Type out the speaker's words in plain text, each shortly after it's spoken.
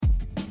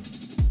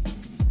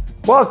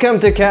Welcome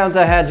to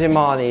Counter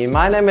Hegemony.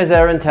 My name is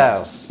Aaron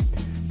Taus.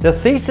 The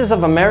thesis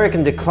of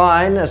American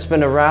decline has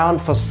been around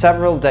for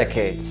several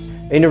decades.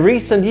 In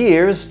recent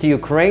years, the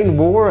Ukraine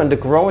war and the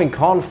growing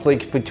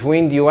conflict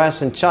between the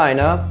US and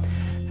China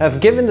have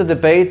given the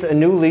debate a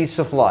new lease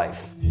of life.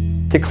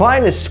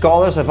 Declinist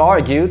scholars have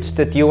argued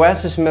that the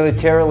US is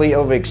militarily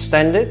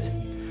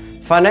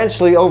overextended,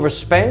 financially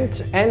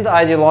overspent, and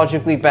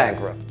ideologically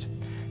bankrupt.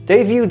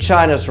 They view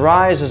China's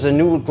rise as a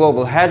new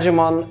global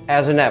hegemon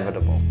as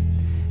inevitable.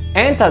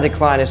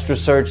 Anti-declinist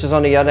researchers,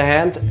 on the other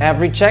hand, have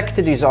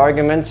rejected these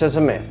arguments as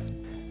a myth.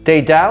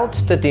 They doubt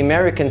that the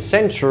American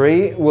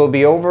century will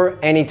be over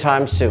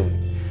anytime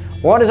soon.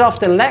 What is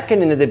often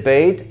lacking in the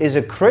debate is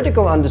a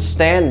critical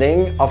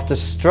understanding of the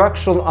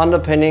structural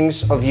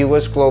underpinnings of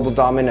US global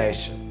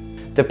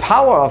domination. The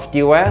power of the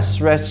US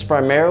rests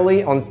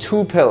primarily on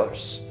two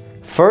pillars.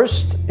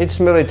 First, its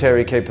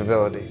military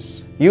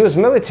capabilities. US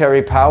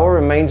military power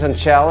remains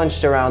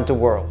unchallenged around the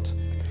world.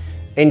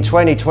 In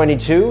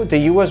 2022, the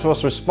US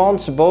was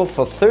responsible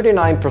for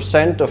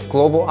 39% of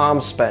global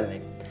arms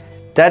spending.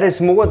 That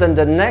is more than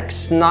the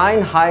next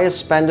 9 highest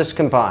spenders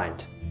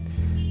combined.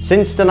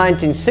 Since the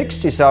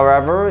 1960s,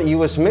 however,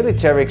 US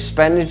military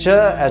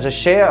expenditure as a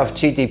share of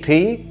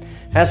GDP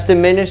has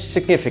diminished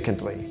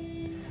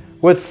significantly.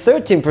 With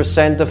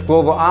 13% of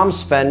global arms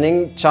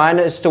spending,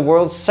 China is the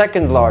world's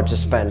second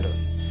largest spender.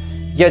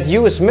 Yet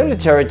US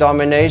military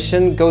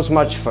domination goes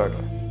much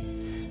further.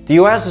 The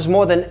US has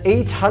more than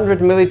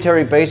 800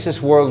 military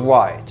bases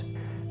worldwide.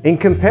 In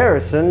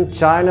comparison,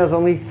 China has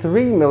only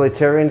 3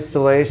 military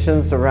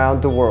installations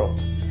around the world,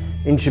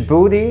 in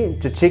Djibouti,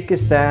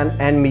 Tajikistan,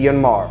 and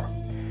Myanmar.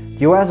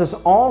 The US has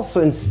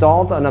also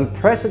installed an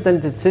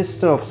unprecedented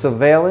system of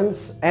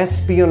surveillance,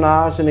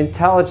 espionage, and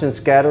intelligence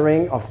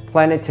gathering of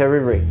planetary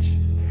reach.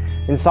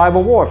 In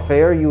cyber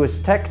warfare, US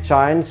tech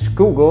giants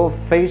Google,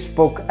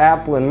 Facebook,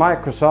 Apple, and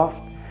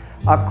Microsoft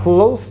are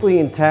closely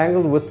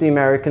entangled with the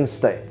American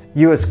state.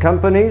 US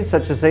companies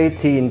such as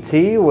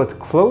AT&T, with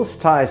close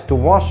ties to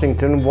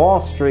Washington, Wall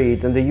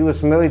Street, and the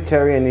US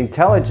military and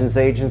intelligence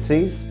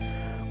agencies,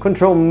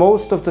 control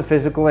most of the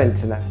physical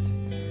internet.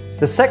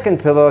 The second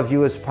pillar of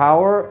US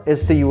power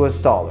is the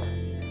US dollar.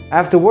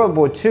 After World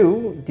War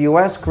II, the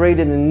US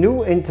created a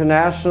new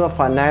international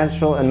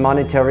financial and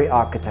monetary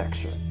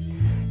architecture.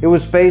 It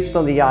was based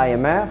on the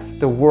IMF,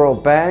 the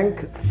World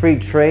Bank, free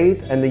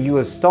trade, and the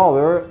US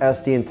dollar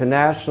as the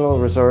international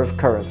reserve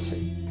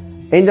currency.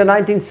 In the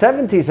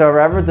 1970s,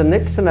 however, the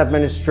Nixon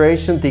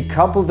administration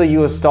decoupled the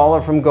US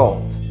dollar from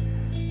gold.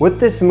 With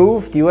this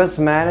move, the US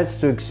managed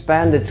to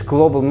expand its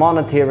global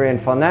monetary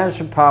and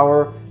financial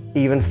power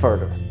even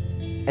further.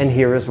 And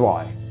here is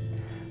why.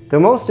 The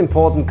most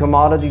important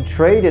commodity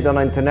traded on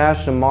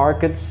international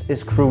markets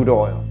is crude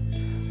oil.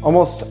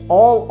 Almost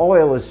all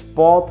oil is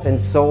bought and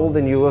sold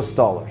in US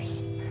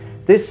dollars.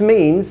 This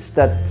means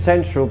that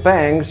central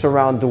banks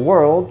around the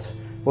world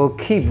will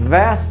keep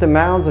vast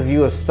amounts of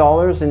US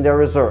dollars in their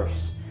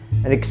reserves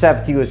and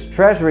accept US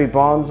Treasury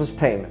bonds as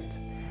payment.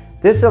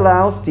 This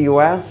allows the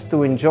US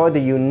to enjoy the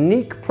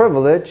unique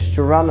privilege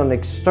to run on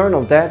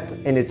external debt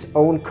in its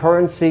own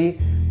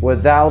currency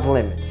without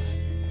limits.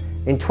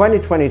 In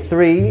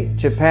 2023,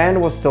 Japan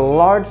was the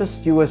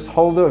largest US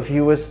holder of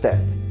US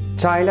debt.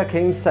 China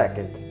came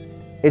second.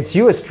 Its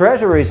US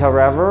Treasuries,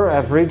 however,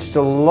 have reached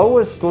the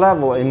lowest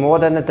level in more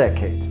than a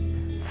decade.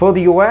 For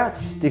the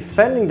US,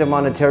 defending the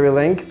monetary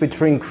link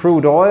between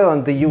crude oil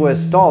and the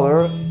US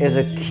dollar is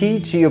a key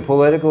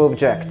geopolitical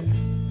objective.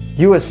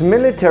 US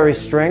military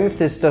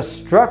strength is thus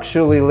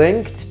structurally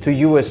linked to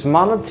US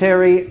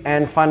monetary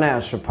and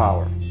financial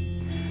power.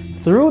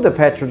 Through the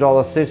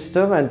petrodollar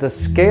system and the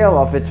scale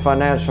of its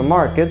financial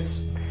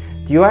markets,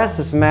 the US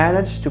has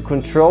managed to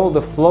control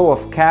the flow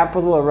of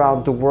capital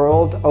around the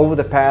world over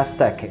the past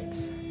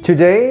decades.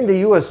 Today, the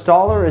US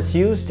dollar is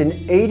used in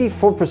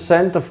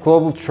 84% of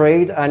global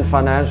trade and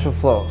financial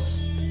flows.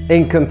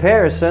 In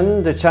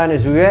comparison, the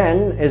Chinese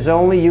yuan is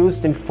only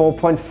used in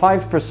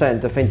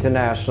 4.5% of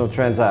international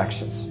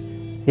transactions.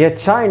 Yet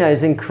China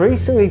is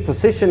increasingly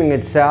positioning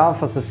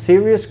itself as a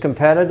serious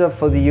competitor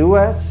for the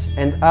US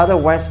and other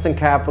Western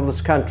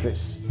capitalist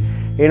countries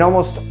in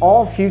almost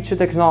all future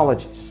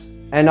technologies.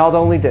 And not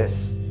only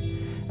this.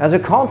 As a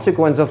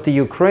consequence of the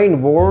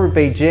Ukraine war,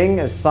 Beijing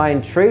has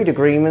signed trade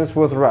agreements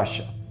with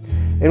Russia,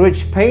 in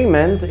which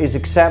payment is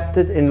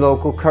accepted in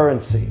local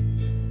currency.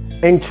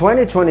 In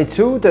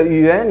 2022, the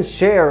yuan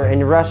share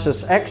in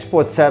Russia's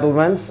export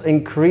settlements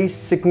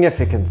increased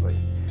significantly.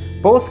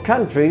 Both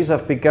countries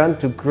have begun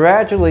to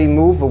gradually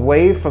move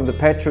away from the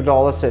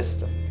petrodollar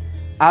system.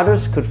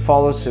 Others could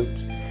follow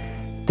suit.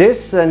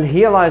 This, and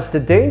here lies the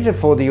danger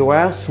for the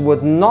US,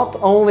 would not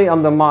only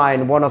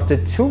undermine one of the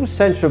 2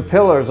 central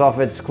pillars of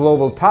its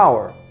global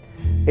power,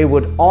 it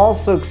would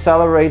also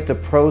accelerate the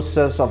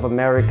process of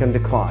American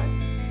decline.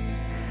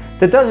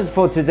 That does it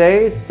for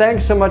today.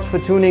 Thanks so much for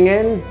tuning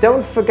in.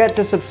 Don't forget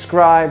to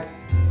subscribe.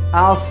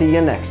 I'll see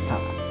you next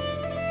time.